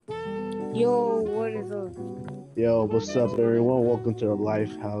Yo, what is up? Yo, what's up, everyone? Welcome to the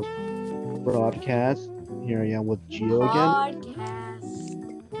Lifehouse broadcast. Here I am with Gio again.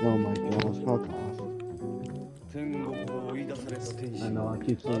 Podcast. Oh my gosh, fuck off. I know, I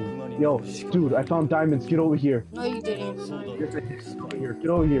keep saying, yo, dude, I found diamonds. Get over here. No, you didn't. No, you Yes, I didn't. did. Get over here. Get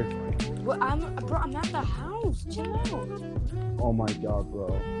over here. What? I'm at the house. Chill out. Oh my god, bro.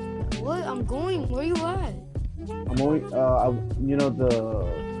 What? I'm going. Where you at? I'm only,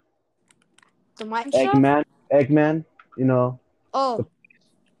 the The mine shop? Eggman, you know. Oh, The,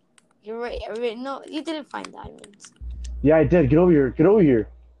 you're right. No, you didn't find diamonds. yeah, I did. Get over here. Get over here.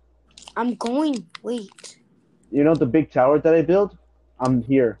 I'm going. Wait. You know the big tower that I built? I'm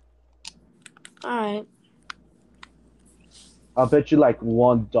here. All right. I'll bet you like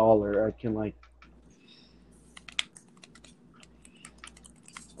 $1 I can like.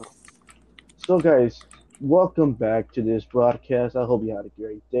 So guys, welcome back to this broadcast. I hope you had a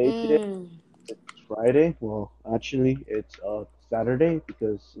great day today. It's Friday. Well, actually, it's Saturday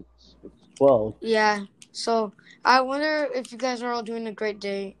because it's 12. Yeah. So I wonder if you guys are all doing a great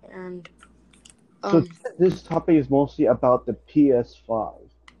day and So this topic is mostly about the PS5.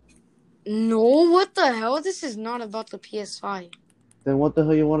 No, what the hell? This is not about the PS5. Then what the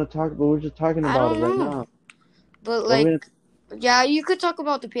hell you want to talk about? We're just talking I about it don't right know. now. But yeah, you could talk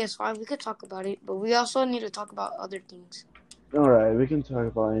about the PS5. We could talk about it, but we also need to talk about other things. All right, we can talk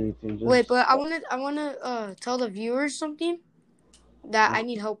about anything. Wait, but I wanna tell the viewers something that I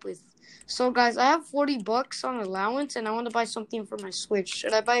need help with. So guys, I have $40 on allowance, and I want to buy something for my Switch.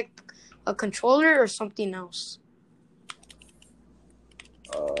 Should I buy a controller or something else?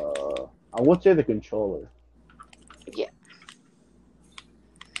 I would say the controller.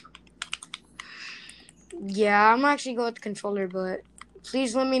 Yeah, I'm actually going with the controller, but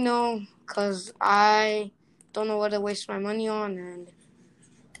please let me know, cause I don't know what to waste my money on, and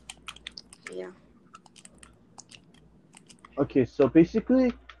yeah. Okay, so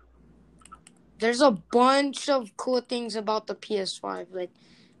basically, There's a bunch of cool things about the PS5. Like,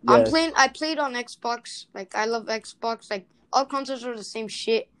 yes. I played on Xbox. Like, I love Xbox. Like, all consoles are the same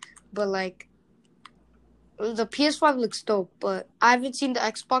shit, but like, the PS5 looks dope. But I haven't seen the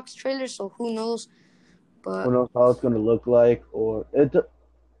Xbox trailer, so who knows? But Who knows how it's gonna look like, or it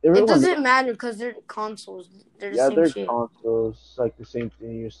everyone. doesn't matter because they're consoles. They're the Yeah, same they're shit. consoles. It's like the same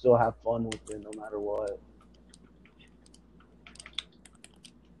thing. You still have fun with it no matter what.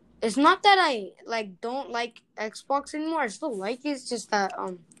 It's not that I don't like Xbox anymore. I still like it. It's just that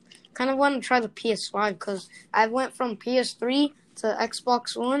kind of want to try the PS5 because I went from PS3 to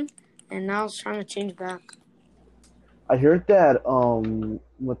Xbox One, and now it's trying to change back. I heard that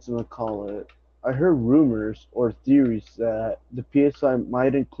what's gonna call it? I heard rumors or theories that the PS5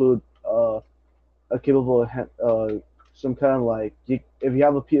 might include a capable some kind of like if you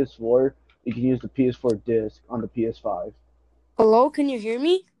have a PS4, you can use the PS4 disc on the PS5. Hello, can you hear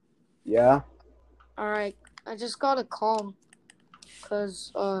me? Yeah. All right, I just got a call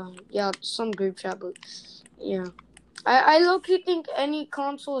because yeah, some group chat, but yeah, I low-key think any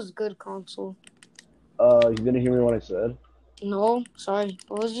console is good console. You didn't hear me what I said. No, sorry.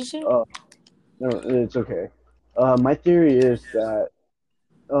 What was you saying? No, it's okay. My theory is that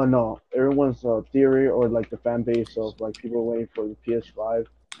oh no, everyone's theory or like the fan base of like people waiting for the PS5.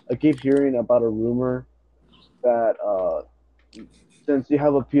 I keep hearing about a rumor that since you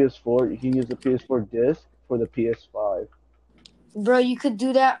have a PS4, you can use the PS4 disc for the PS5. Bro, you could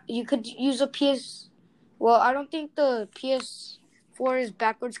do that. You could use a PS. Well, I don't think the PS4 is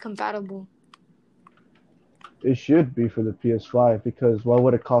backwards compatible. It should be for the PS5 because why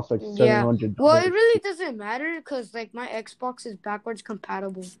would it cost like $700? Well, it really doesn't matter because like my Xbox is backwards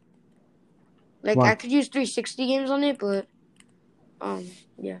compatible. Like I could use 360 games on it, but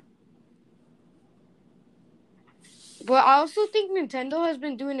yeah. But I also think Nintendo has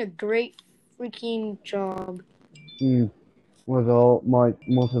been doing a great freaking job. With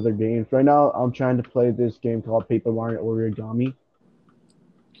most of their games. Right now, I'm trying to play this game called Paper Mario Origami.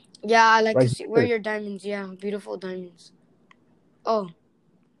 Yeah, I like to see where your diamonds. Yeah, beautiful diamonds. Oh,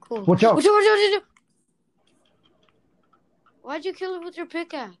 cool. Watch out! Watch out! Why'd you kill it with your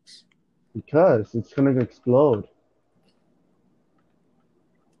pickaxe? Because it's gonna explode.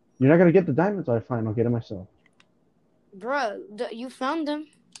 You're not gonna get the diamonds. Alright, fine. I'll get it myself. Bruh, you found them.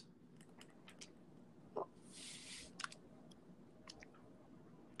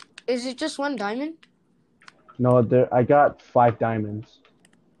 Is it just one diamond? No, I got 5 diamonds.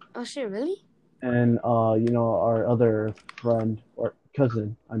 Oh shit, really? And our other friend or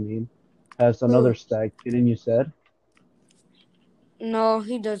cousin, I mean, has another stack. Didn't you said? No,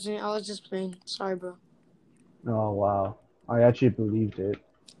 he doesn't. I was just playing. Sorry, bro. Oh wow, I actually believed it.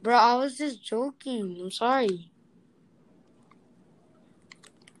 Bro, I was just joking. I'm sorry.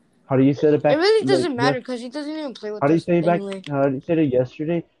 How do you set it It back? really Like doesn't yes. matter because he doesn't even play How with do you us say it back? anyway. How do you say it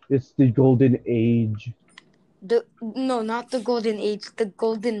yesterday? It's the golden age. No, not the golden age, the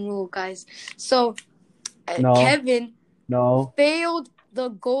golden rule, guys. So No, Kevin no. failed the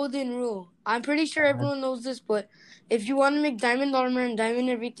golden rule. I'm pretty sure everyone knows this, but if you want to make diamond armor and diamond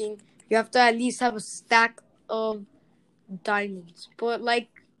everything, you have to at least have a stack of diamonds. But like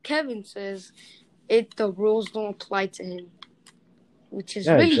Kevin says, the rules don't apply to him, which is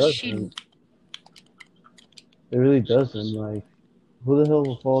Yeah, it really doesn't. shitty. It really doesn't. Like, who the hell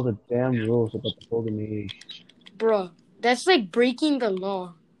will follow the damn rules about the golden age? Bruh, that's like breaking the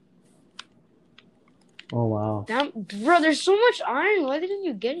law. Oh wow. Damn, bro, there's so much iron. Why didn't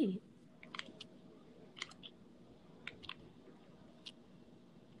you get it?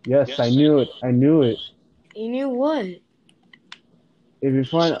 Yes, I knew it. I knew it. You knew what? If you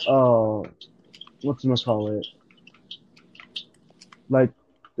find what's gonna call it? Like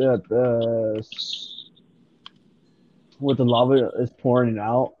the where the lava is pouring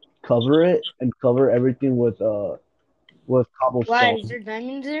out, cover it and cover everything with Why? cobblestone. Is there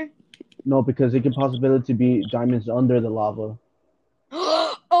diamonds there? No, because it can possibility be diamonds under the lava.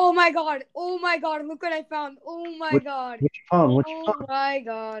 Oh my god! Oh my god! Look what I found! Oh my What god! what you found? What you Oh found? my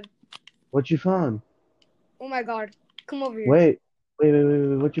god! What you found? Oh my god! Come over here. Wait, wait.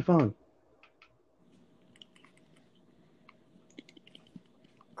 What you found?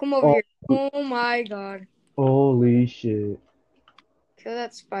 Come over Oh, here. Oh my god! holy shit. Kill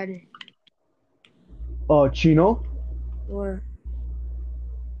that spider. Oh, Chino. Or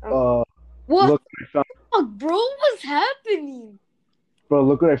oh. Uh, What look what I found. the fuck, bro? What's happening? Bro,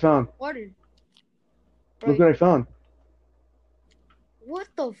 look what I found. Water, bro. Look what I found. What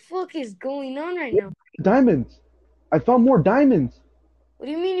the fuck is going on right now? Diamonds. I found more diamonds. What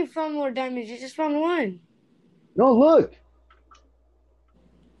do you mean you found more diamonds? You just found one. No, look.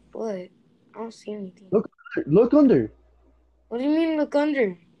 What? I don't see anything. Look under. What do you mean look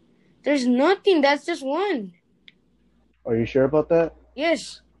under? There's nothing. That's just one. Are you sure about that?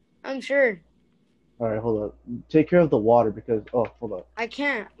 Yes, I'm sure. All right, hold up. Take care of the water because hold up. I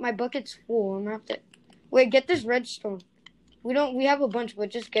can't. My bucket's full. I'm gonna have to. Wait, get this redstone. We don't. We have a bunch, but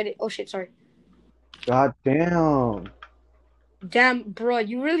just get it. Oh shit! Sorry. God damn. Damn, bro,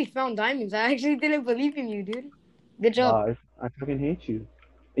 you really found diamonds. I actually didn't believe in you, dude. Good job, Wow, I fucking hate you.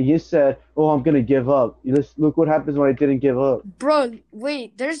 And you said, "Oh, I'm gonna give up." You just look what happens when I didn't give up. bro.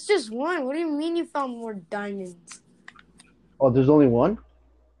 Wait, there's just one. What do you mean you found more diamonds? Oh, there's only one?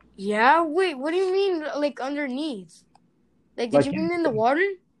 Yeah. Wait. What do you mean like underneath? Like, did Like, you mean in the water?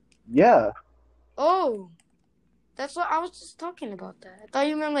 yeah. Oh, that's what I was just talking about. That I thought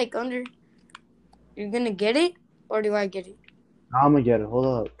you meant like under. You're gonna get it, or do I get it? I'm gonna get it. Hold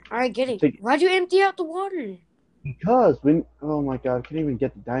up. All right, get it. Take Why'd you empty out the water? because when oh my god, I can't even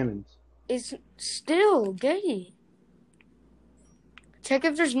get the diamonds. It's still get it. Check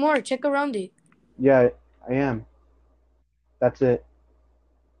if there's more. Check around it. Yeah, I am. That's it.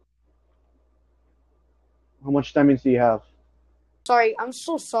 How much diamonds do you have? Sorry, I'm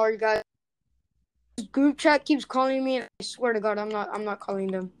so sorry, guys. This group chat keeps calling me, and I swear to God, I'm not. I'm not calling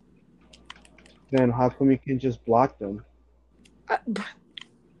them. Then how come you can just block them? Oh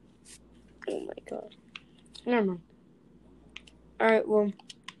my God. Never mind. All right, well,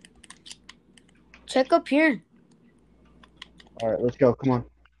 check up here. All right, let's go. Come on.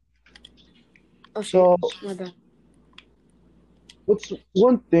 Oh shit, So, my bad. what's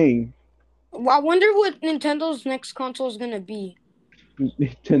one thing Well, I wonder what Nintendo's next console is gonna be.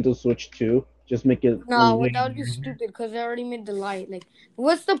 Nintendo Switch 2? Just make it No, way that would be stupid because they already made the light. Like,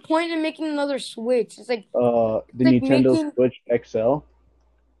 what's the point in making another Switch? It's like the like Nintendo making Switch XL.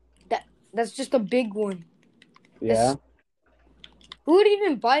 that. That's just a big one. Yeah. Who would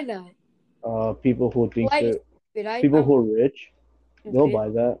even buy that? People who think Light is that stupid. people who are rich, they'll Stupid. buy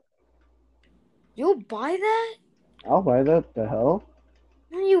that. You'll buy that? I'll buy that. The hell?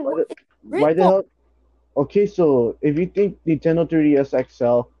 Man, you Why rip the off. hell? Okay, so if you think Nintendo 3DS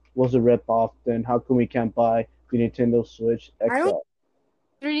XL was a ripoff, then how come we can't buy the Nintendo Switch I don't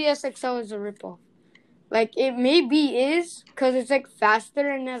XL? 3DS XL is a ripoff. Like it maybe is because it's like faster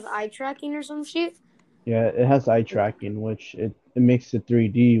and has eye tracking or some shit. Yeah, it has eye tracking, which it makes the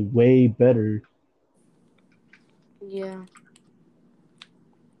 3D way better. Yeah.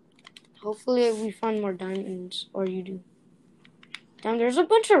 Hopefully we find more diamonds, or you do. Damn, there's a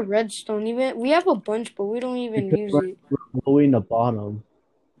bunch of redstone. Even we have a bunch, but we don't even Because use it. we're blowing the bottom.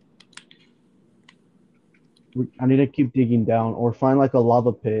 I need to keep digging down or find like a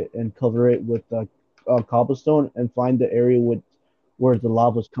lava pit and cover it with cobblestone and find the area where the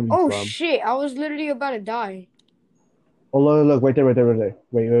lava's coming Oh from. shit! I was literally about to die. Oh, look, right there, right there, right there.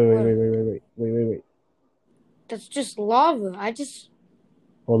 Wait, What? wait. That's just lava.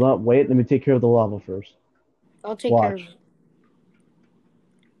 Hold up, wait. Let me take care of the lava first. I'll take care of Watch. it.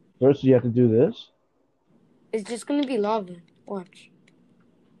 First, you have to do this. It's just gonna be lava. Watch.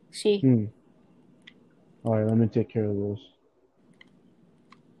 See? Hmm. All right, let me take care of this.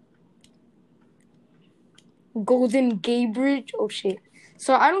 Golden Gate Bridge. Oh shit.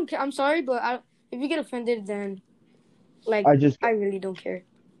 So I don't care. I'm sorry, but if you get offended, then like I just, I really don't care.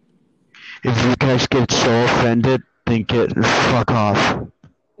 if you guys get so offended, then get fuck off.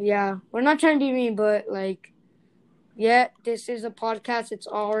 Yeah, we're not trying to be mean, but like, yeah, this is a podcast. It's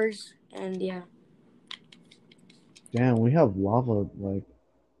ours, and yeah. Damn, we have lava. Like,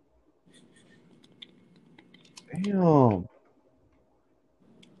 damn.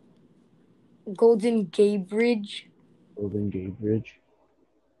 Golden Gate Bridge. Golden Gate Bridge.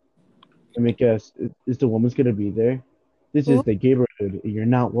 Let me guess. Is the woman's gonna be there? This is Who? the neighborhood. You're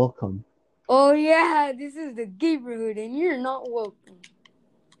not welcome. Oh yeah, this is the neighborhood, and you're not welcome.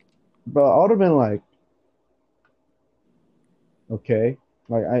 Bro, I would have been like, okay.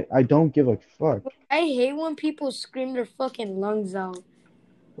 Like, I don't give a fuck. I hate when people scream their fucking lungs out.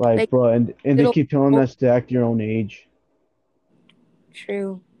 Like, Like bro, and they little. keep telling Oh, us to act your own age.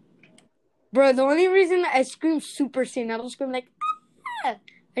 true, bro. The only reason I scream Super Saiyan, I don't scream like. Ah!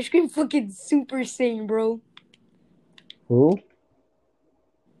 I scream fucking Super Saiyan, bro. Who?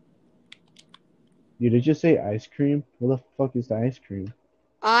 You did you say ice cream? What the fuck is the ice cream?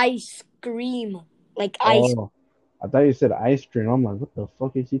 I scream like ice. Oh, I thought you said ice cream. I'm like, what the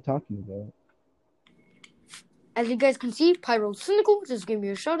fuck is he talking about? As you guys can see, Pyro Cynical just gave me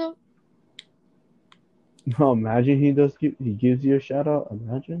a shout out. No, imagine he gives you a shout out.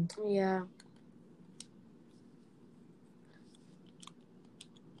 Imagine. Yeah.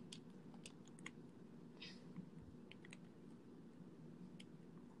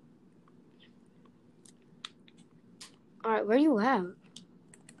 All right, where you at?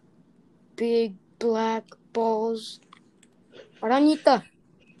 Big black balls. Aranita.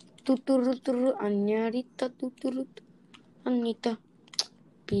 Tuturuturu. Anyarita. Tuturut. Anita.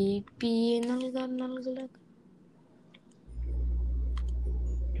 Big bee. Nalga.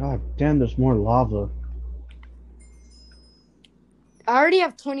 God damn, there's more lava. I already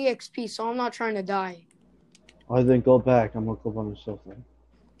have 20 XP, so I'm not trying to die. I then go back. I'm gonna go by myself then.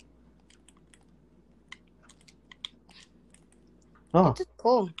 Huh? It's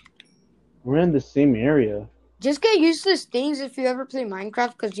cool. We're in the same area. Just get used to things if you ever play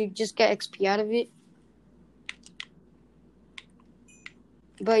Minecraft, because you just get XP out of it.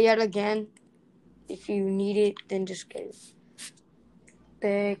 But yet again, if you need it, then just get it.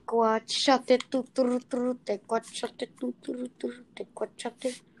 Te quachate tuturuturu, te quachate tuturuturu, te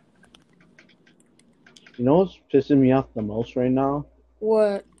quachate. You know what's pissing me off the most right now?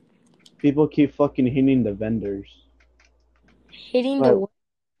 What? People keep fucking hitting the vendors. Hitting the Like, what?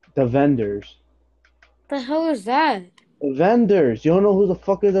 the vendors. The hell is that? The vendors. You don't know who the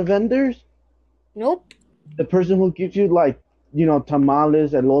fuck are the vendors? Nope. The person who gives you like,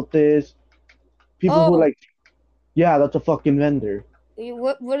 tamales, elotes. People who Oh, like, yeah, that's a fucking vendor.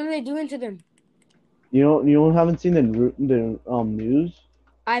 what are they doing to them? You haven't seen the news?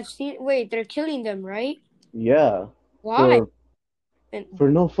 I've seen. Wait, they're killing them, right? Yeah, Why? for And for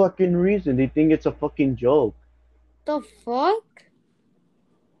no fucking reason. They think it's a fucking joke. the fuck?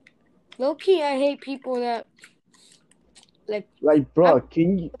 Low key, I hate people that like. Like, I, bro,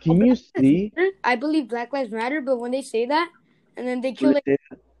 can you see? I believe Black Lives Matter, but when they say that and then they kill like,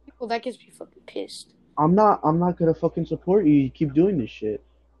 people, that gets me fucking pissed. I'm not gonna fucking support you. You keep doing this shit.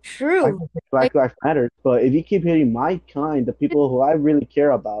 I True. can say Like Black Lives Matter, but if you keep hitting my kind, the people who I really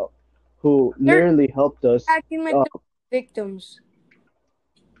care about, who they're literally helped us, acting like uh, the victims.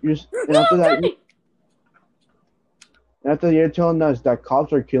 and after that, after you're telling us that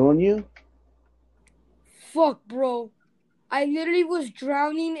cops are killing you, Fuck, bro. I literally was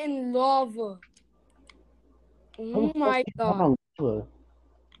drowning in lava. how the Oh fuck my you god. not on?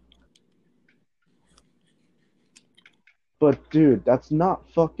 But dude, that's not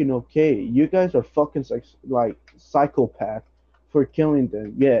fucking okay. You guys are fucking like psychopath for killing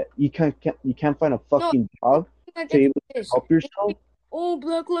them. Yeah, you can't find a No, fucking job that to gets able to pissed. help yourself. Oh,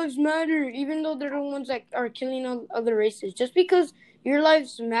 Black Lives Matter, even though they're the ones that are killing other races. Just because your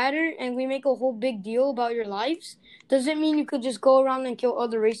lives matter and we make a whole big deal about your lives, doesn't mean you could just go around and kill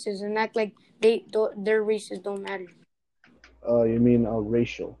other races and act like their races don't matter. You mean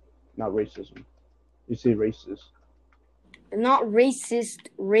racial, not racism. You say racist. They're not racist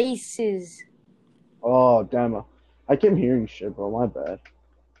races. Oh damn! I kept hearing shit, bro. My bad.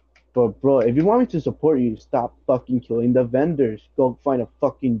 But bro, if you want me to support you, stop fucking killing the vendors. Go find a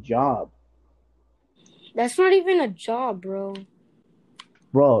fucking job. That's not even a job, bro.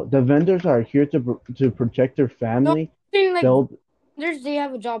 Bro, the vendors are here to protect their No, family. I'm saying like They'll they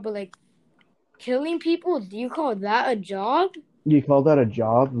have a job, but like killing people, do you call that a job? You call that a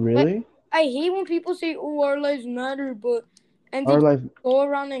job, Like really? I hate when people say, "Oh, our lives matter," and they Our just life go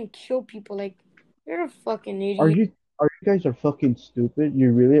around and kill people. Like you're a fucking are idiot. you guys are fucking stupid?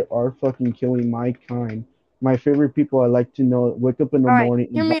 You really are fucking killing my kind. My favorite people I like to know wake up in the All right, morning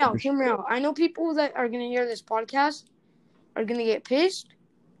hear and me barber out. Hear me shop. out. I know people that are gonna hear this podcast are gonna get pissed,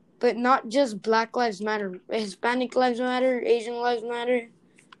 but not just Black Lives Matter. Hispanic Lives Matter. Asian Lives Matter.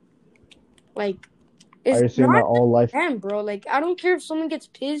 Like Are it's you saying that not just all life them, bro. Like I don't care if someone gets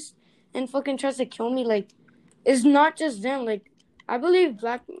pissed and fucking tries to kill me. Like it's not just them. Like I believe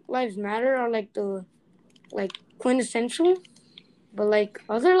Black Lives Matter are like the like quintessential, but like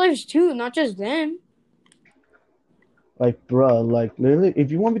other lives too, not just them. like bruh, like literally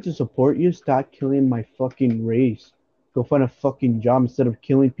if you want me to support you, stop killing my fucking race. Go find a fucking job instead of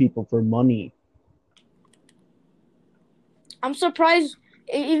killing people for money. I'm surprised,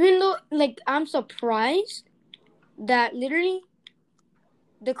 even though like I'm surprised that literally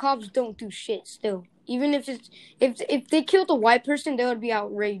the cops don't do shit still. Even if it's if they killed a white person, they would be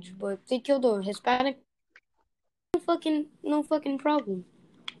outraged. But if they killed a Hispanic, no fucking problem.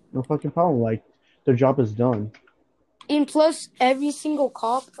 No fucking problem. Like their job is done. And plus, every single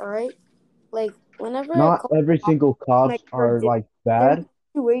cop, all right, like whenever a Not cop every single like cops for are like different bad.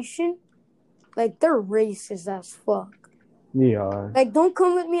 situation, like they're racist as fuck. They are. Like, don't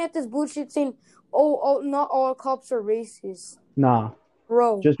come with me at this bullshit saying, "Oh, not all cops are racist." Nah.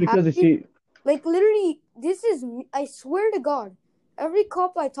 Bro, Just because they see like literally, this is I swear to God, every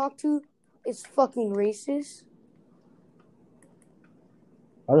cop I talk to is fucking racist.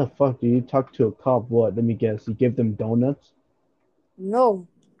 how the fuck do you talk to a cop? What? Let me guess. You give them donuts? No,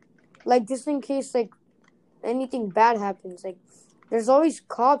 like just in case like anything bad happens. Like, there's always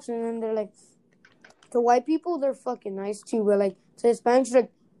cops, and then they're like, to white people, they're fucking nice too, but like to Hispanics,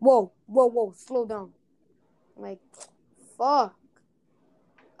 like, whoa, whoa, whoa, slow down. Like, fuck.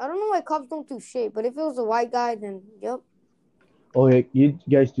 I don't know why cops don't do shit, but if it was a white guy, then yep. Oh, yeah, you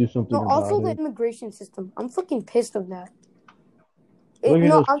guys do No, something about also the it. immigration system. I'm fucking pissed of that. Look at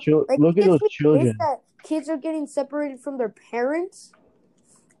No, those I'm like look it at gets those me pissed children. that kids are getting separated from their parents.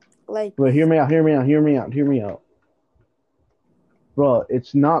 Like, But hear me out, hear me out, hear me out, hear me out. Bro,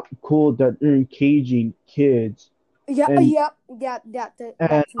 it's not cool that they're engaging kids yeah, and yeah, yeah, that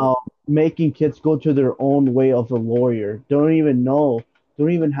too. making kids go to their own way of a lawyer. They don't even know, they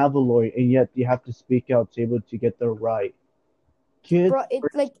don't even have a lawyer, and yet they have to speak out to able to get their right. Kids Bro, are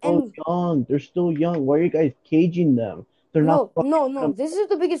it's like, still and young. They're still young. Why are you guys caging them? They're not no, fucking no, no. This is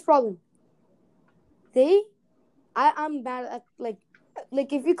the biggest problem. They, I'm bad at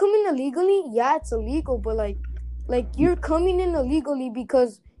like if you come in illegally, yeah, it's illegal, but like you're coming in illegally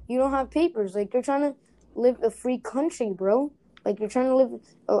because you don't have papers. Like you're trying to live a free country, bro. Like you're trying to live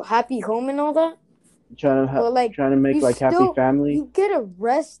a happy home and all that. But like trying to make like happy family. you get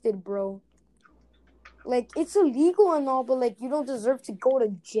arrested, bro. Like it's illegal and all, but like you don't deserve to go to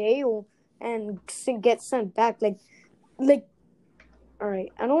jail and get sent back. Like, all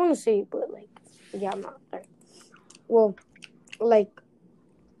right, I don't want to say it, but like, yeah, I'm not. All right. Well, like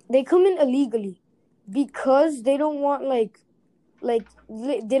they come in illegally because they don't want like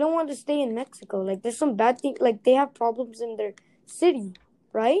they don't want to stay in Mexico. Like there's some bad thing. Like they have problems in their city,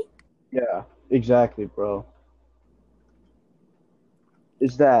 right? Yeah, exactly, bro.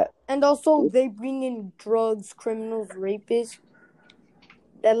 Is that And also they bring in drugs, criminals, rapists.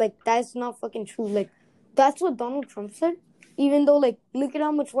 That like that's not fucking true. Like that's what Donald Trump said. Even though like look at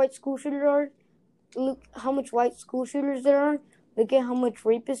how much white school shooters are. Look how much white school shooters there are. Look at how much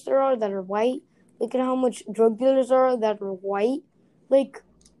rapists there are that are white. Look at how much drug dealers are that are white. Like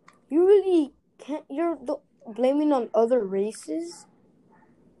you really can't. Blaming on other races.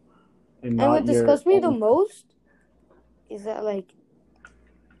 and And what not your disgusts me the own? most is that like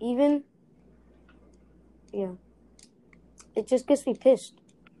even yeah, it just gets me pissed.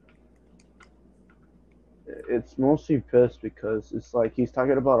 It's mostly pissed because it's like he's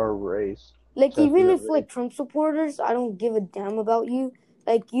talking about our race. Like Sensitive even if race. like Trump supporters, I don't give a damn about you.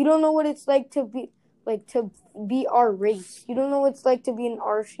 Like you don't know what it's like to be our race. You don't know what it's like to be in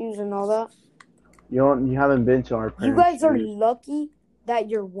our shoes and all that. You haven't been to our You parents' guys are shoes. lucky that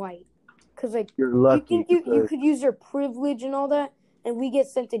you're white, cause like You're you lucky think you because could use your privilege and all that, and we get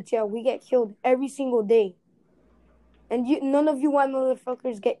sent to jail. We get killed every single day, and none of you white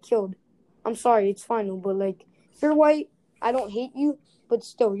motherfuckers get killed. I'm sorry, it's final, but like If you're white, I don't hate you, but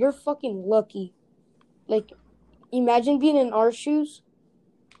still, you're fucking lucky. Like, imagine being in our shoes.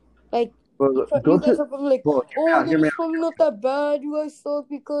 Like, But go you guys to, are probably like, bro, oh, hear me it's probably not that bad. You guys suck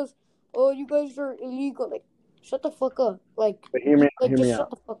because, oh, you guys are illegal. Like, shut the fuck up. Like, but hear me out, hear me just shut out,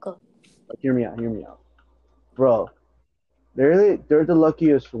 the fuck up. like, hear me out, bro. They're the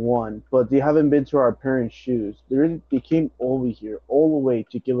luckiest one, but they haven't been to our parents' shoes. They came over here all the way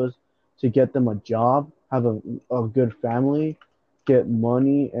to get them a job, have a good family, get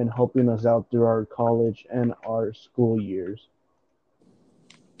money, and helping us out through our college and our school years.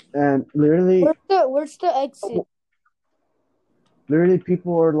 And Where's the exit? literally,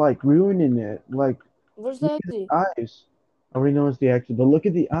 people are like ruining it. Like, Where's look the at exit? the eyes. I already know it's the exit, but look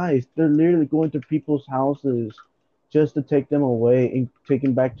at the eyes. They're literally going to people's houses just to take them away and take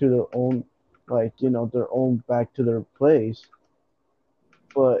them back to their own, like, their own back to their place.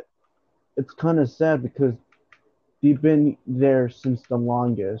 But it's kind of sad because they've been there since the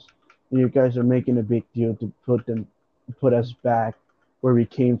longest, and you guys are making a big deal to put us back where we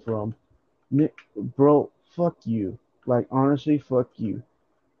came from. Bro, fuck you. Like, honestly, fuck you.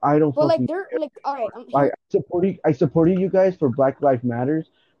 I don't But like fucking they're like, all right, I'm I here. supported you guys for Black Lives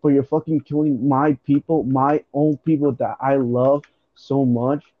Matters, but you're fucking killing my people, my own people that I love so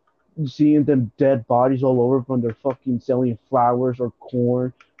much. Seeing them dead bodies all over from their fucking selling flowers or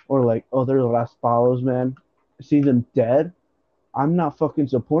corn or like other raspalos, man. Seeing them dead, I'm not fucking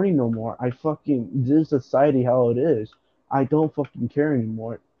supporting no more. This is society how it is. I don't fucking care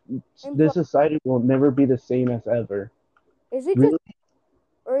anymore. And This bro, society will never be the same as ever. is it just Really?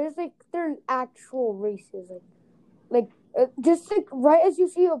 or is like they're an actual racism? Like just like right as you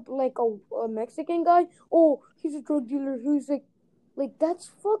see a Mexican guy, oh he's a drug dealer. Who's like that's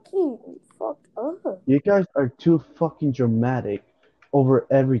fucking fucked up. You guys are too fucking dramatic over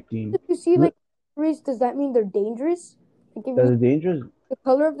everything. If you see Li- like race, does that mean they're dangerous? Like if That you is dangerous. the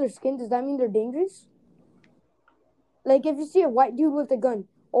color of their skin, does that mean they're dangerous? Like if you see a white dude with a gun,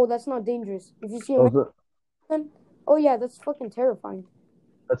 oh that's not dangerous. If you see a Those Mexican are, gun, oh yeah, that's fucking terrifying.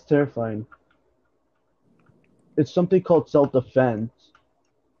 that's terrifying. It's something called self-defense.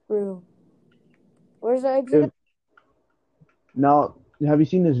 True. Where's the exit? If now, have you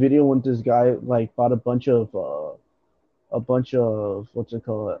seen this video when this guy like bought a bunch of what's it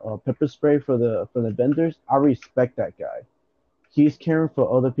called pepper spray for the vendors? I respect that guy. He's caring for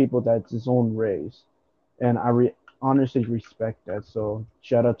other people that's his own race, and honestly respect that. So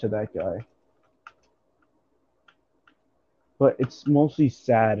shout out to that guy. But it's mostly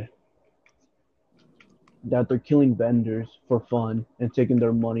sad that they're killing vendors for fun and taking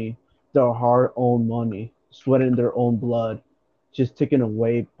their money, their hard-earned money, sweating their own blood, just taken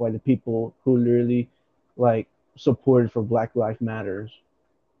away by the people who literally like supported for Black Lives Matters.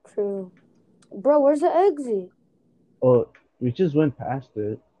 True. Bro, where's the exit? Oh, we just went past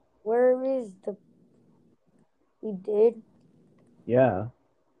it. Where is the we did? Yeah,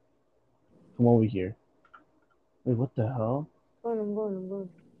 come over here. Wait, what the hell? I'm going.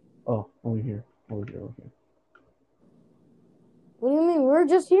 Oh, over here, over here, over here. What do you mean? We're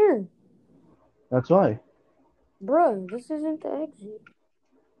just here. That's why. Bro, this isn't the exit.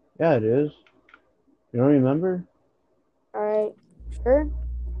 Yeah, it is. You don't remember? Alright. Sure?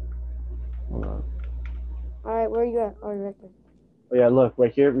 Hold on. Alright, where you at? Oh, you're right there. Oh yeah, look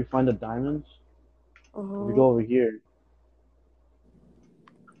right here. We find the diamonds. If we Uh-huh. go over here,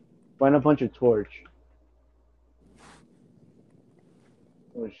 find a bunch of torch.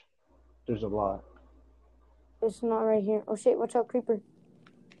 Which there's a lot. It's not right here. Oh shit, watch out, creeper.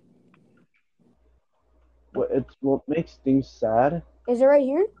 What makes things sad? Is it right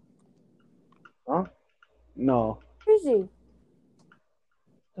here? Huh? No. Where is it?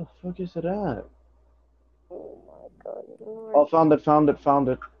 The fuck is it at? Oh my god. Oh, found it, found it, found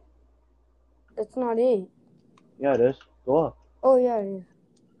it. That's not it. Yeah, it is. Go up. Oh yeah, it is.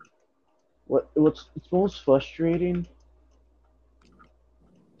 What's it's most frustrating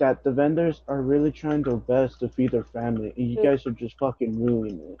that the vendors are really trying their best to feed their family, and you guys are just fucking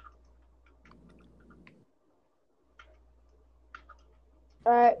ruining it.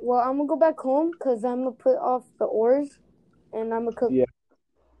 Alright, well I'm gonna go back home because I'm gonna put off the ores and I'm gonna cook Yeah,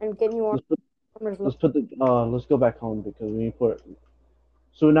 and get you on let's put farmer's let's put the let's go back home because we need put.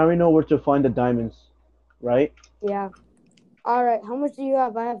 So now we know where to find the diamonds, right? Yeah. Alright, how much do you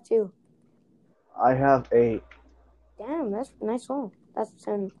have? I have two. I have 8. Damn, that's a nice one. That's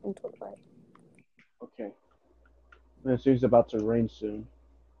 10 in total, right? Okay. And it seems about to rain soon.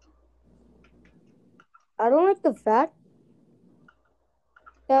 I don't like the fact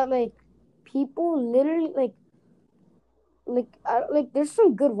that like people literally like there's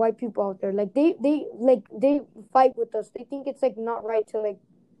some good white people out there. Like they fight with us. They think it's like not right to like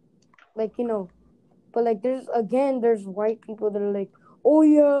but like there's white people that are like, oh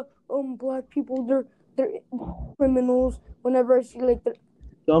yeah, black people they're criminals. Whenever I see like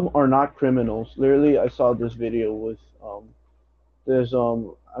Some are not criminals. Literally, I saw this video with this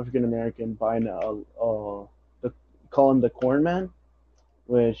African American buying the call him the corn man,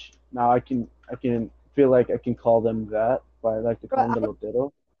 which now I can feel like I can call them that, but I like to call him the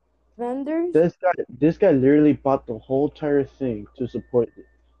lotero. vendors. This guy literally bought the whole entire thing to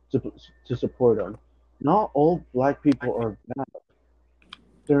to support him. Not all black people are bad.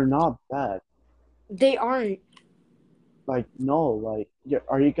 They're not bad. They aren't Like no, like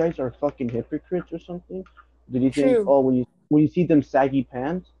are you guys are fucking hypocrites or something? Did you think true. when you see them saggy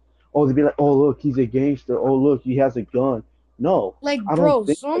pants, oh they'd be like, oh look he's a gangster, oh look he has a gun. No, Like, I don't bro,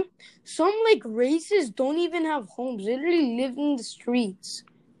 think. some like races don't even have homes. They literally live in the streets.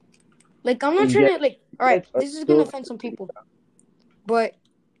 Like, I'm not And trying yet to like. All you right, guys are this is gonna still offend some people, but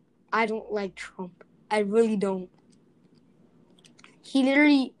I don't like Trump. I really don't. He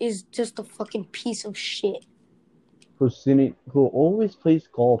literally is just a fucking piece of shit. who always plays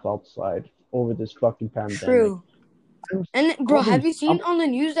golf outside over this fucking pandemic. True. I'm, And bro, I'm, have you seen on the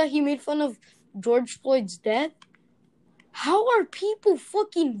news that he made fun of George Floyd's death? How are people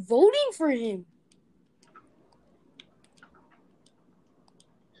fucking voting for him?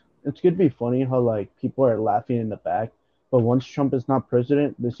 it's gonna be funny how like people are laughing in the back, but once Trump is not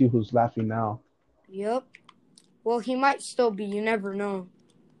president, let's see who's laughing now. Yep. Well, he might still be. You never know.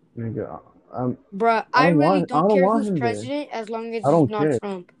 Nigga, Bruh, I I don't really want I don't don't care want who's him there. president as long as I it's don't not care.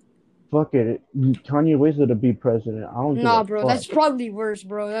 Trump. Fuck it. Kanye West to be president. I don't give Nah, a bro, fuck. that's probably worse,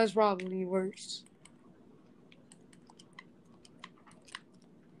 bro. That's probably worse.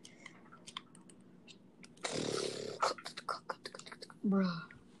 Bruh.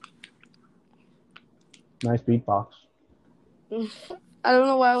 Nice beatbox. I don't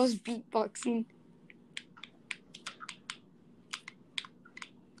know why I was beatboxing.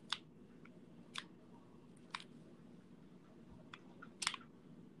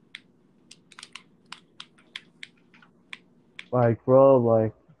 Like, bro,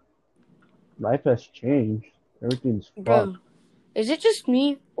 like life has changed. Everything's fucked. Bro, is it just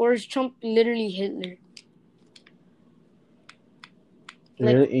me or is Trump literally Hitler?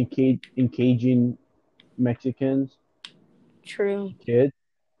 Like, They're engaging Mexicans, true. kids,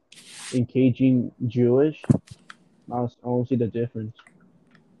 engaging Jewish. I don't see the difference.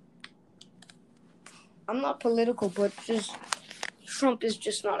 I'm not political, but just Trump is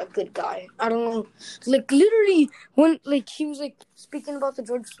just not a good guy. I don't know. Like literally, when like he was like speaking about the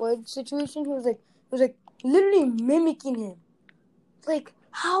George Floyd situation, he was like literally mimicking him. Like,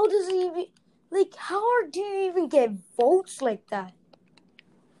 how does he even? Like, do you even get votes like that?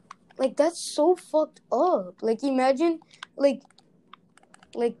 Like, that's so fucked up. Like, imagine, like,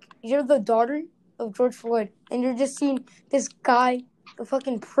 you're the daughter of George Floyd, and you're just seeing this guy, the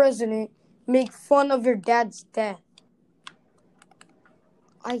fucking president, make fun of your dad's death.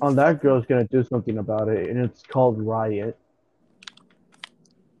 Oh, that girl's gonna do something about it, and it's called riot.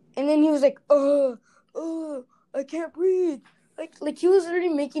 And then he was like, I can't breathe. Like he was already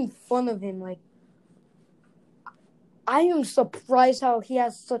making fun of him. Like, I am surprised how he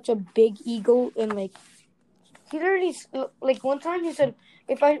has such a big ego and like he literally like one time he said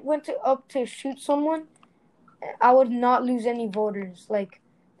if I went up to shoot someone, I would not lose any voters. Like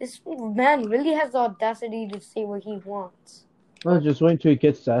this man really has the audacity to say what he wants. Well, just wait until he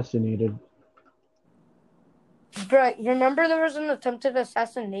gets assassinated. Bro, you remember there was an attempted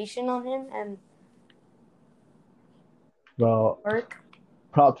assassination on him and Well, work?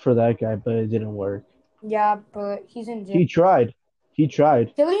 props for that guy, but it didn't work. Yeah, but he's in jail. He tried. He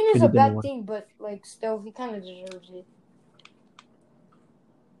tried, Killing is but a it didn't bad work. thing, but like still, he kind of deserves it.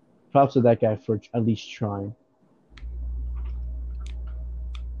 Props to that guy for at least trying.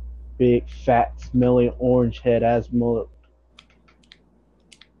 Big, fat, smelly, orange head ass mullet.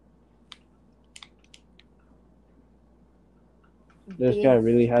 This Big guy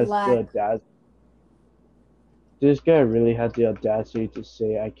really has the black. audacity. This guy really had the audacity to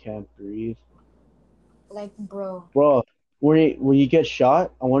say, "I can't breathe." Like, bro. Bro, when you get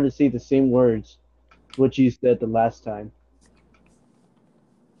shot, I want to say the same words which you said the last time.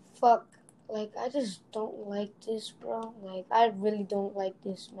 Fuck. Like, I just don't like this, bro. Like, I really don't like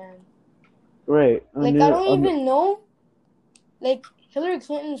this, man. Right. Like, I don't even know. Like, Hillary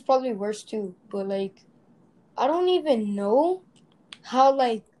Clinton's probably worse too, but like, I don't even know how,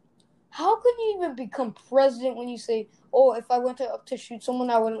 like, how could you even become president when you say, oh, if I went up to shoot someone,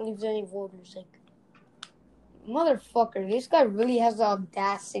 I wouldn't lose any voters? Like, Motherfucker, this guy really has the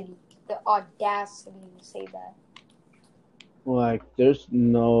audacity. The audacity to say that. Like, there's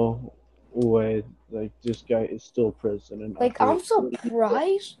no way, like, this guy is still president Like, after I'm what he did.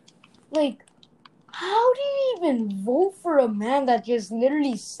 surprised. Like, how do you even vote for a man that just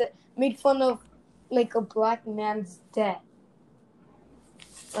literally made fun of, like, a black man's death?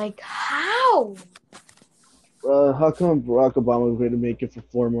 Like, how? How come Barack Obama was going to make it for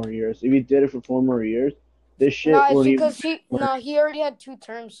 4 more years? If he did it for 4 more years, this shit Nah, it's wouldn't even. because he already had 2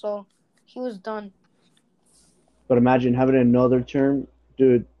 terms, so he was done. But imagine having another term,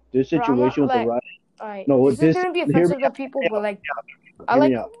 dude. This Bro, I'm not, situation with the like, right. alright, No, this is this. gonna be Hear me offensive to out. people, but, like, I Hear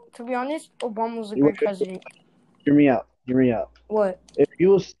me like, out. to be honest, Obama was a Wait, great wait, president. hear me out. Hear me out. What? If he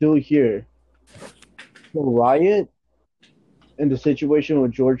was still here, the riot and the situation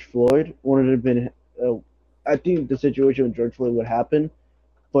with George Floyd would have been. I think the situation with George Floyd would happen,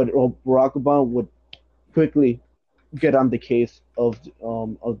 but Barack Obama would quickly get on the case of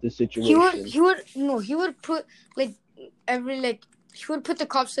the situation. He would put, like, he would put the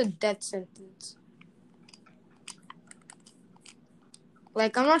cops to death sentence.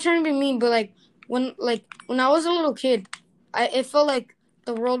 Like, I'm not trying to be mean, but, like, when I was a little kid, it felt like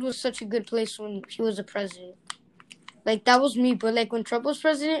the world was such a good place when he was a president. Like, that was me, but, like, when Trump was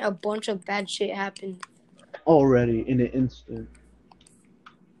president, a bunch of bad shit happened. Already in an instant.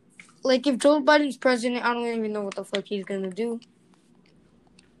 Like, if Joe Biden's president, I don't even know what the fuck he's gonna do.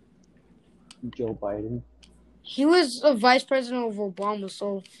 Joe Biden. He was a vice president of Obama,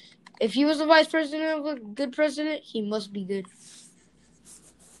 so if he was a vice president of a good president, he must be good.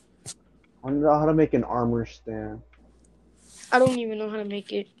 I don't know how to make an armor stand. I don't even know how to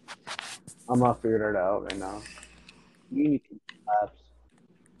make it. I'm not figuring it out right now. You need to apps.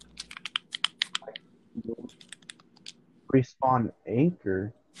 Respawn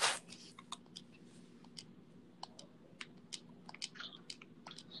anchor.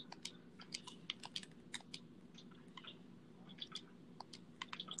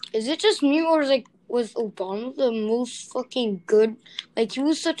 Is it just me, or was Obama the most fucking good? Like, he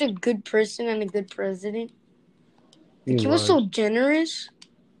was such a good person and a good president. Like, he was so generous.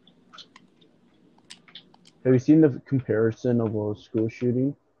 Have you seen the comparison of a school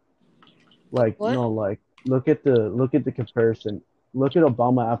shooting? Like, What? no, like look at the comparison. Look at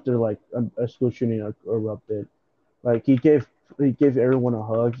Obama after like a school shooting erupted. Like he gave everyone a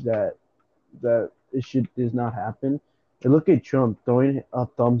hug that it should does not happen. And look at Trump throwing a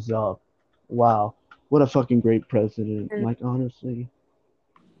thumbs up. Wow, what a fucking great president. Like honestly.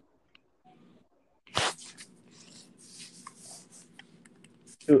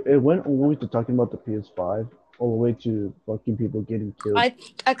 It went all the way to talking about the PS5, all the way to fucking people getting killed.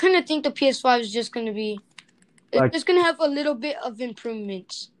 I kind of think the PS5 is just gonna be. It's Like, just gonna have a little bit of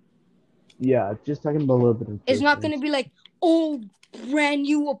improvements. yeah, just talking about a little bit of It's not gonna improvements. be like, oh, brand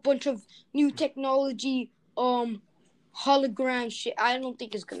new, a bunch of new technology, hologram shit. I don't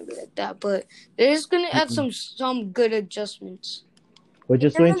think it's gonna be like that, but it's gonna add some good adjustments. But If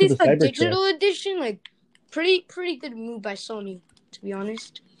just they wait until the release a Cybertruck. digital edition, like, pretty good move by Sony, to be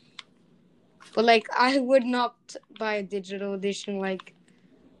honest. But, like, I would not buy a digital edition. Like,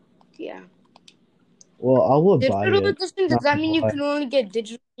 yeah. Well, I would buy Digital it. edition, does Not that gonna mean you lie. can only get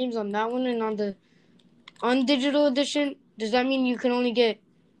digital games on that one, and on digital edition, does that mean you can only get,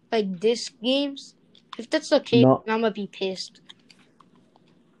 like, disc games? If that's the case, No, I'm gonna be pissed.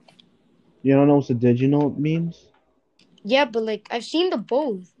 you don't know what the digital means? Yeah, but, like, I've seen the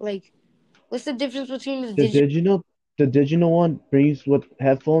both. Like, what's the difference between the The digital? digital, the digital one brings with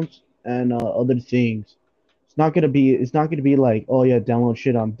headphones and other things. It's not gonna be like, oh yeah, download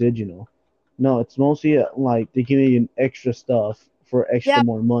shit on digital. No, it's mostly like they give you extra stuff for extra Yeah,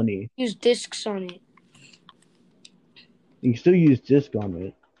 more money. use discs on it. You can still use disc on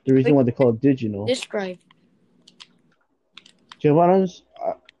it. The reason Like, why they call it digital. disc drive. To be honest,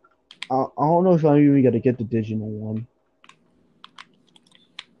 I don't know if I'm even gonna get the digital one.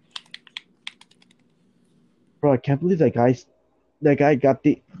 Bro, I can't believe that guy got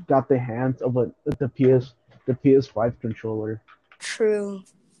the hands of the PS5 controller. True.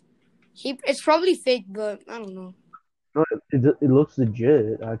 It's probably fake, but I don't know. No, it looks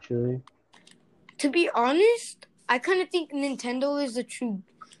legit actually. To be honest, I kind of think Nintendo is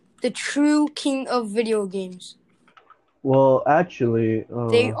the true king of video games. Well, actually,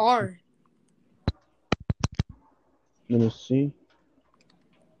 They are. let me see.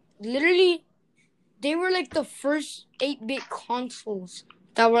 Literally, they were like the first 8-bit consoles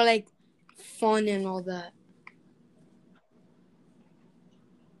that were like fun and all that.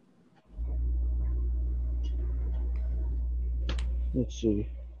 Let's see.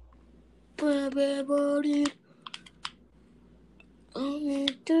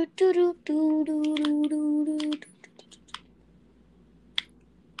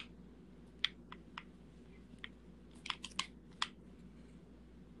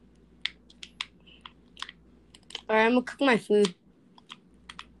 Alright, I'm gonna cook my food.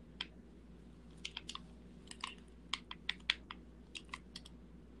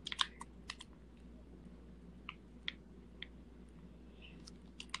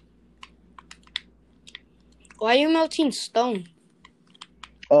 Why are you melting stone?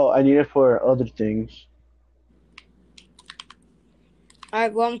 Oh, I need it for other things.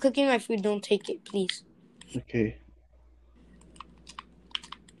 Alright, well, I'm cooking my food. Don't take it, please. Okay.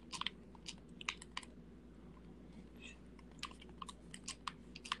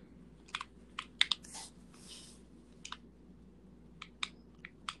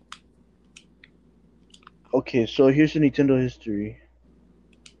 Okay, so here's the Nintendo history.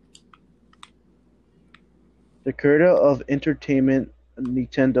 The creator of Entertainment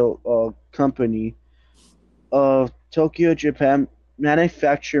Nintendo Company of Tokyo, Japan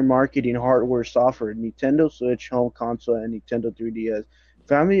manufacture marketing hardware software, Nintendo Switch home console and Nintendo 3DS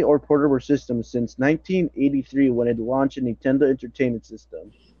family or portable systems since 1983 when it launched a Nintendo Entertainment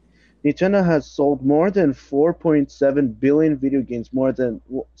System. Nintendo has sold more than 4.7 billion video games, more than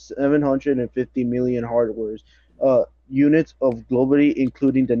 750 million hardware units of globally,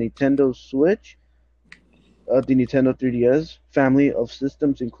 including the Nintendo Switch, the Nintendo 3DS family of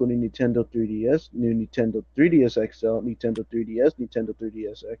systems, including Nintendo 3DS, new Nintendo 3DS XL, Nintendo 3DS, Nintendo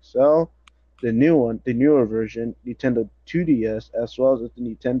 3DS XL, the new one, the newer version, Nintendo 2DS, as well as the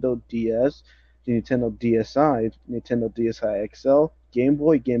Nintendo DS, the Nintendo DSi, Nintendo DSi XL, Game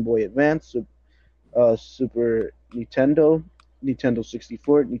Boy, Game Boy Advance, Super Nintendo, Nintendo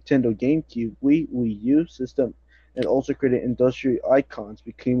 64, Nintendo GameCube, Wii U system, and also created industry icons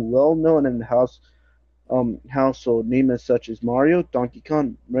became well known in the household names such as Mario, Donkey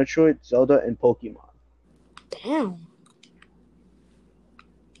Kong, Metroid, Zelda, and Pokemon. Damn.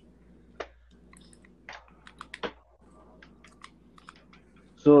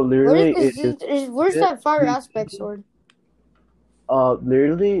 So Where literally, where's it, that fire aspect sword?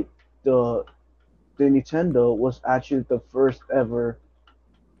 literally the the Nintendo was actually the first ever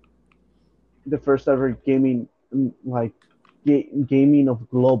gaming like gaming of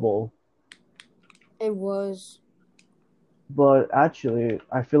global. It was. But actually,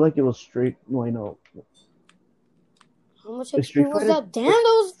 I feel like it was straight. No, I know. How much Is XP Street was Fighter? that? Damn, that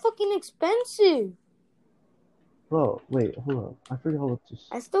was fucking expensive. Bro, wait, hold on. I forgot what this.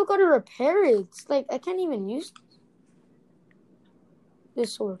 I still gotta repair it. It's like I can't even use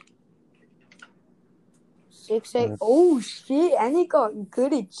this sword. 6 8. Oh shit! And it got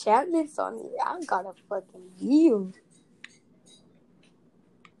good enchantments on it. I gotta fucking yield.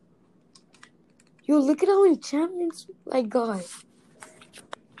 Yo, look at how enchantments. My God.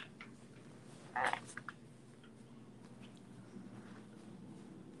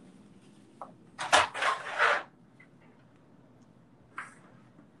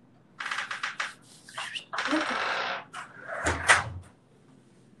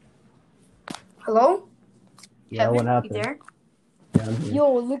 Hello, Yeah, what Kevin. You happened? there? Yeah, I'm here.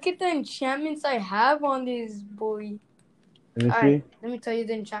 Yo, look at the enchantments I have on this boy. Let me Alright, see. let me tell you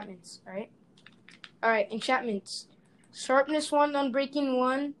the enchantments. Alright, enchantments. Sharpness 1, Unbreaking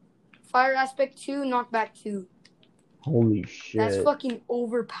 1, Fire Aspect 2, Knockback 2. Holy That's shit. fucking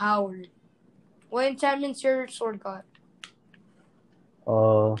overpowered. What enchantments your sword got?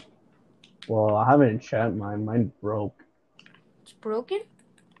 Uh, well, I haven't enchant mine. Mine broke. It's broken?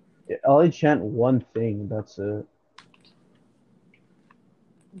 I'll enchant one thing. That's it.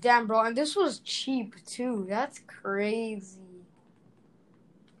 Damn, bro, and this was cheap too. That's crazy.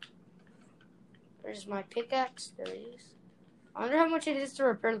 Where's my pickaxe? There it is. I wonder how much it is to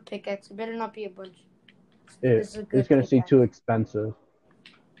repair the pickaxe. It better not be a bunch. This is a It's good gonna seem pickaxe. too expensive.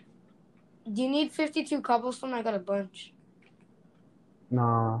 Do you need 52 cobblestone? I got a bunch.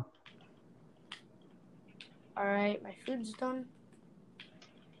 Nah. Alright, my food's done.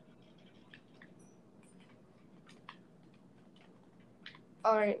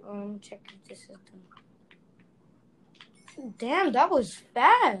 Alright, well, let me check if this is done. Damn, that was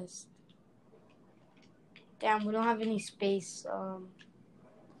fast. Damn, we don't have any space.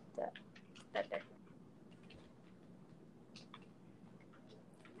 That.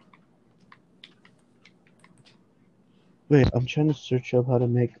 Wait, I'm trying to search up how to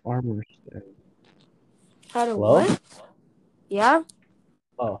make armor stand. How to Hello? what? Yeah?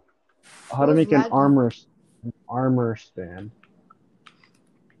 Oh, It how to was make laggy. an armor stand.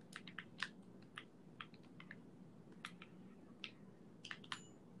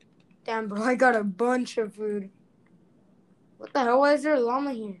 Damn, bro, I got a bunch of food. What the hell? Why is there a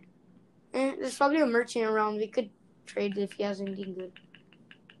llama here? There's probably a merchant around. We could trade if he has anything good.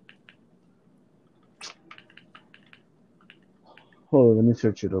 Hold on, let me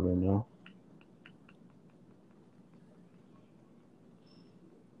search it over now.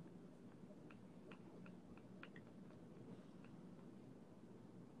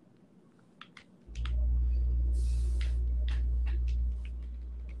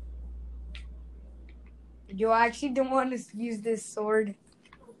 Yo, I actually don't want to use this sword.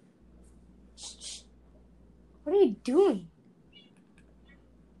 What are you doing?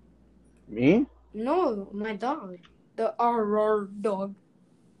 Me? No, my dog. The RR dog.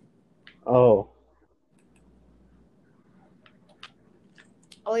 Oh.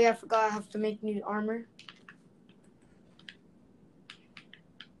 Oh yeah, I forgot I have to make new armor.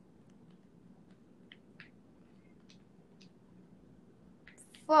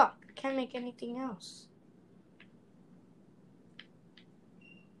 Fuck, I can't make anything else.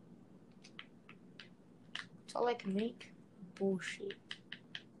 That's all I can make. Bullshit.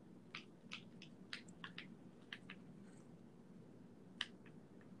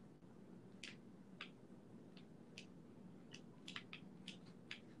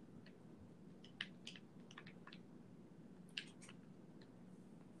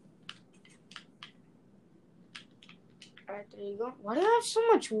 Alright, there you go. Why do I have so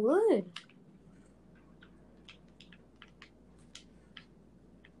much wood?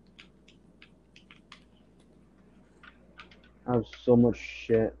 I have so much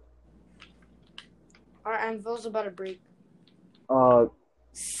shit. Our anvil's about to break. 17?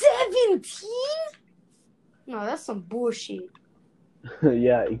 No, that's some bullshit.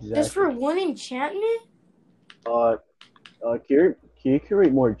 Yeah, exactly. Just for one enchantment? Can you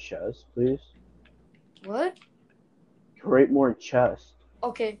create more chests, please? What? Create more chests.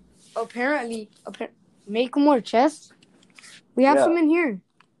 Okay, apparently, make more chests? We have some in here.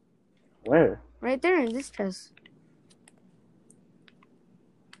 Where? Right there in this chest.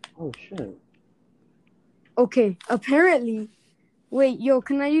 Oh, shit. Okay, apparently. Wait, yo,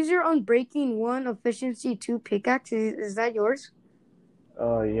 can I use your Unbreaking 1 Efficiency 2 pickaxe? Is that yours?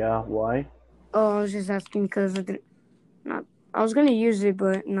 Yeah, why? Oh, I was just asking because I was gonna use it,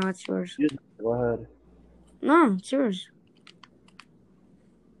 but no, it's yours. Go ahead. No, it's yours.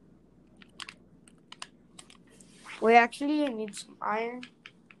 Wait, actually, I need some iron.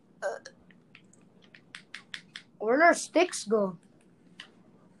 Where'd our sticks go?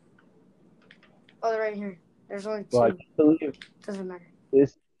 Oh, they're right here. There's only 2. But I can't believe Doesn't matter.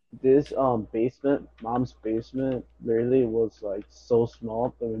 this basement, mom's basement, literally was like so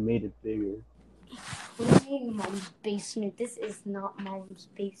small that we made it bigger. What do you mean, mom's basement? This is not mom's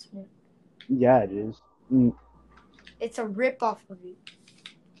basement. Yeah, it is. It's a rip off of it.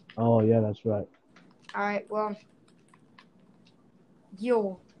 Oh yeah, that's right. Alright, well.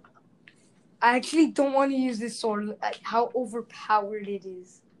 Yo. I actually don't want to use this sword. How overpowered it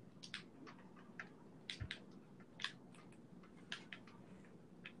is.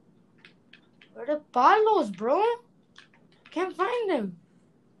 Where the palos, bro? Can't find them.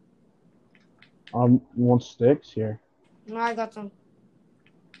 Want sticks here? No, I got some.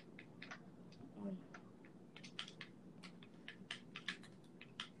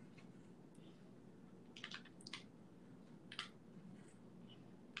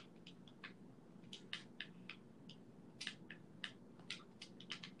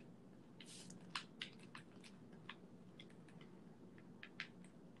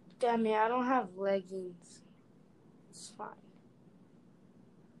 Damn it, I don't have leggings. It's fine.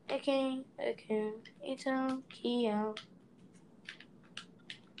 Okay, it's okay.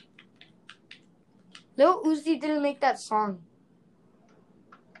 Lil Uzi didn't make that song.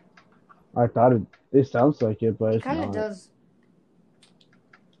 I thought it sounds like it, but It it's kind of not. does.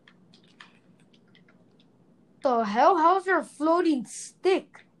 The hell? How's there a floating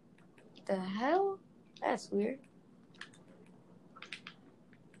stick? The hell? That's weird.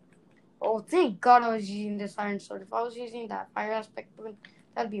 Oh, thank God I was using this iron sword. If I was using that fire aspect weapon,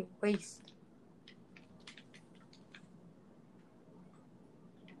 that'd be a waste.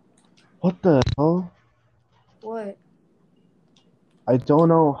 What the hell? What? I don't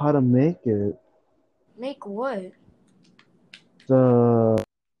know how to make it. Make what? The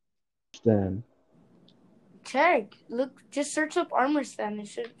stand. Check. Look, just search up armor stand. It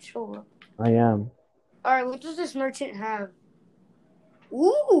should show up. I am. Alright, what does this merchant have?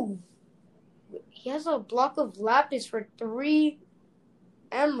 Ooh! He has a block of lapis for 3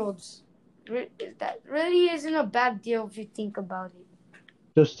 emeralds. That really isn't a bad deal if you think about it.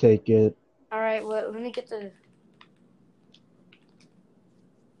 Just take it. Alright, well, let me get the...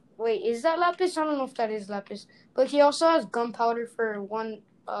 Wait, is that lapis? I don't know if that is lapis. But he also has gunpowder for 1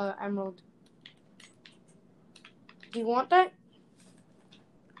 emerald. Do you want that?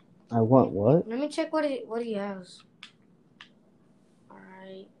 I want what? Let me check what he has.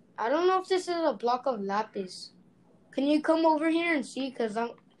 Alright. I don't know if this is a block of lapis. Can you come over here and see? Because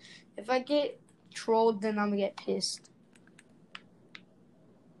if I get trolled, then I'm going to get pissed.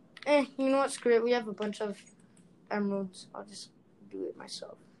 You know what? Screw it. We have a bunch of emeralds. I'll just do it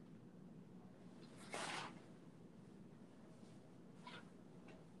myself.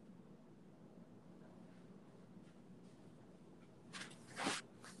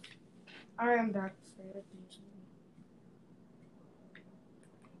 Alright, I'm back.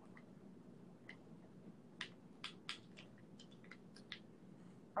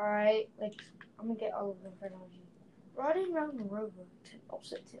 Alright, like, I'm gonna get all of them right on you. Riding around the road. Oh,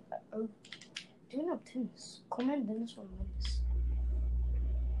 do you know tennis? Comment tennis or tennis?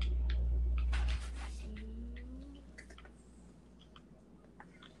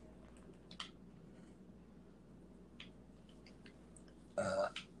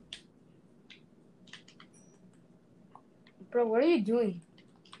 Bro, what are you doing?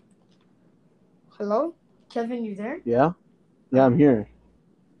 Hello? Kevin, you there? Yeah? Yeah, I'm here.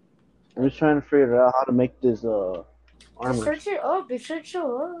 I'm just trying to figure out how to make this armor. Just search it up. It should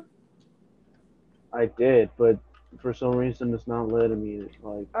show up. I did, but for some reason it's not letting me,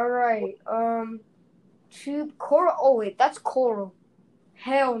 like... Alright, tube coral. Oh, wait, that's coral.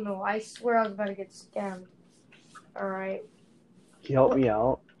 Hell no. I swear I was about to get scammed. Alright. Can you help me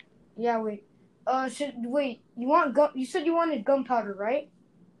out? Yeah, wait. Wait, you said you wanted gunpowder, right?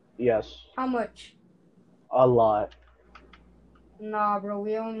 Yes. How much? A lot. Nah, bro,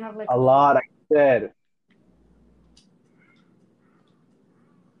 we only have like a lot, I said.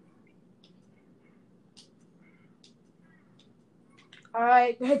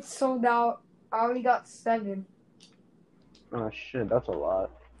 Alright, it's sold out. I only got 7. Oh shit, that's a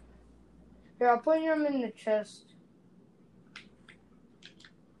lot. Here, I'll put them in the chest.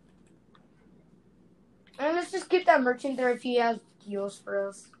 And let's just get that merchant there if he has deals for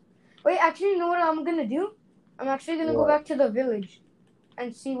us. Wait, actually, you know what I'm gonna do? I'm actually gonna go back to the village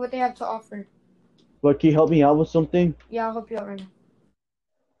and see what they have to offer. But can you help me out with something? Yeah, I'll help you out right now.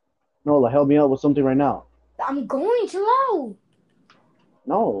 No, like help me out with something right now. I'm going to low.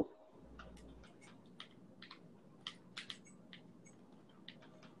 No.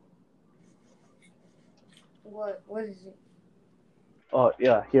 What is it? Oh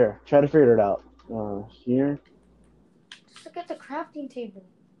yeah, here. Try to figure it out. Here. Just look at the crafting table.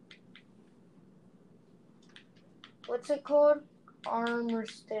 What's it called? Armor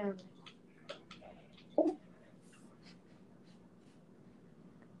stand. Oh.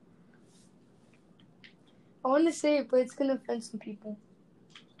 I want to say it, but it's gonna offend some people.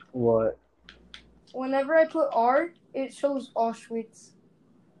 What? Whenever I put R, it shows Auschwitz.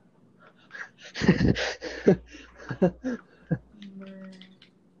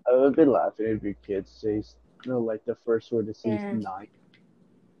 I would be laughing if your kids say, you know, like the first word to say is 9.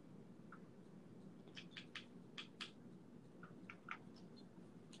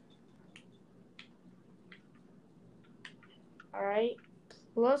 Alright,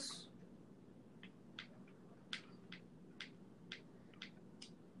 plus.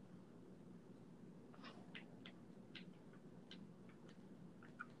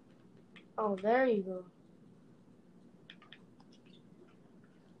 Oh, there you go.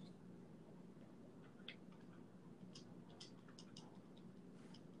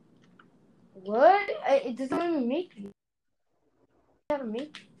 What? It doesn't even make it. How to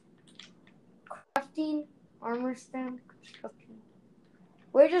make it? Crafting, armor stand, construction.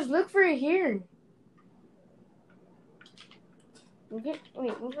 Wait, just look for it here. Move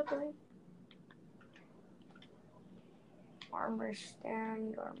up the way. Armor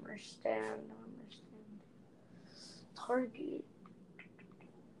stand, armor stand, armor stand. Target.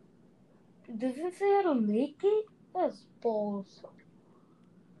 Does it say how to make it? That's balls.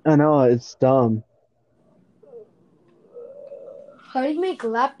 I know, it's dumb. How do you make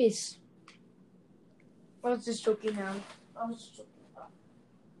lapis? I was just joking now.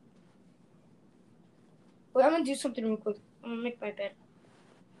 Wait, I'm gonna do something real quick. I'm gonna make my bed.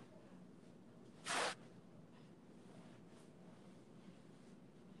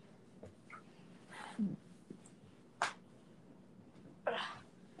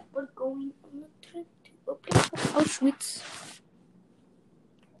 We're going on a trip to a place called Auschwitz.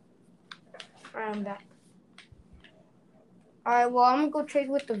 Alright, I'm back. Alright, well, I'm gonna go trade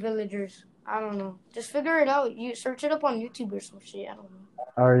with the villagers. I don't know. Just figure it out. You search it up on YouTube or some shit. I don't know.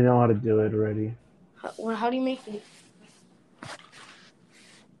 I already know how to do it already. How do you make it?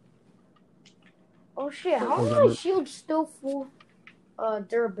 Oh shit! How Because is my shield still full?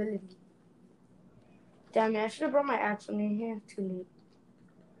 Durability. Damn it! I should have brought my axe with me here. Too late.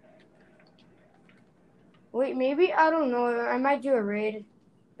 Wait, maybe I don't know. I might do a raid.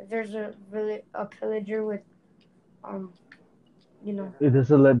 If there's a pillager with, you know. it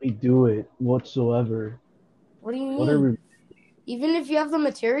doesn't let me do it whatsoever. What do you What are mean? we? Even if you have the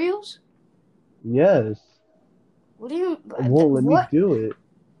materials? Yes, What do you? it won't let me What? do it.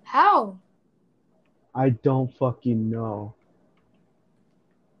 How? I don't fucking know.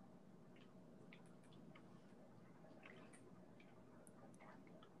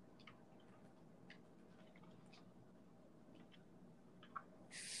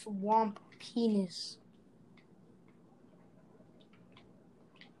 Swamp penis.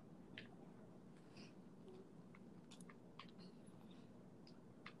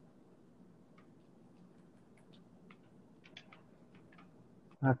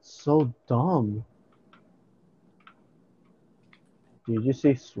 That's so dumb. Did you just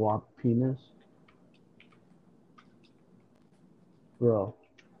say swamp penis? Bro.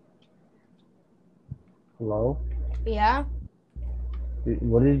 Hello? Yeah.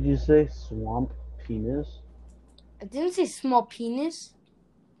 What did you say? Swamp penis? I didn't say small penis.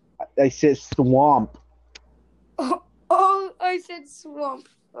 I said swamp. Oh, I said swamp.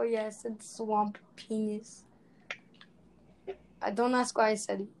 Oh yeah, I said swamp penis. I don't ask why I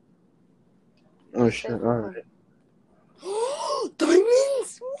said it. Oh shit, alright.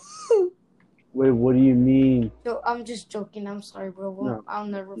 Diamonds! Woo! Wait, what do you mean? Yo, I'm just joking. I'm sorry, bro. No. I'll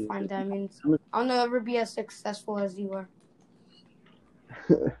never find diamonds. I'll never be as successful as you are.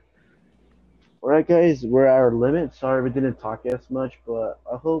 Alright guys, we're at our limit. Sorry we didn't talk as much, but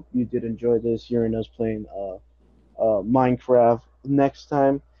I hope you did enjoy this hearing us playing Minecraft. Next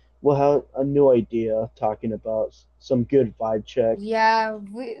time we'll have a new idea talking about some good vibe check. Yeah,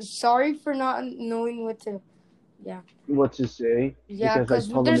 sorry for not knowing what to. Yeah. What to say? Yeah, Because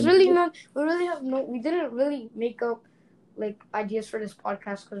I told there's them really not. We didn't really make up like ideas for this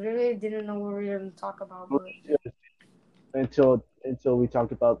podcast because we really didn't know what we were going to talk about. But until we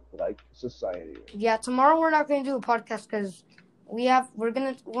talked about like society. yeah, tomorrow we're not going to do a podcast because we're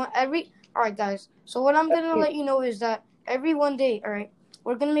gonna every. All right, guys. So what I'm gonna let you know is that every one day, all right,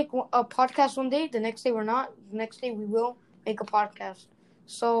 we're gonna make a podcast one day. The next day we're not. The next day we will make a podcast.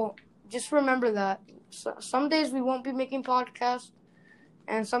 So just remember that. So, some days we won't be making podcasts,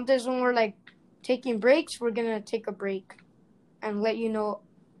 and some days when we're like taking breaks, we're gonna take a break and let you know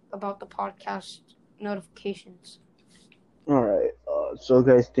about the podcast notifications. All right. So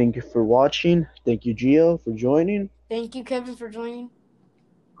guys, thank you for watching. Thank you, Gio, for joining. Thank you, Kevin, for joining.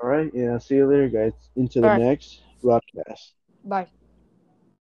 All right. Yeah. See you later, guys. Into the next broadcast. Bye.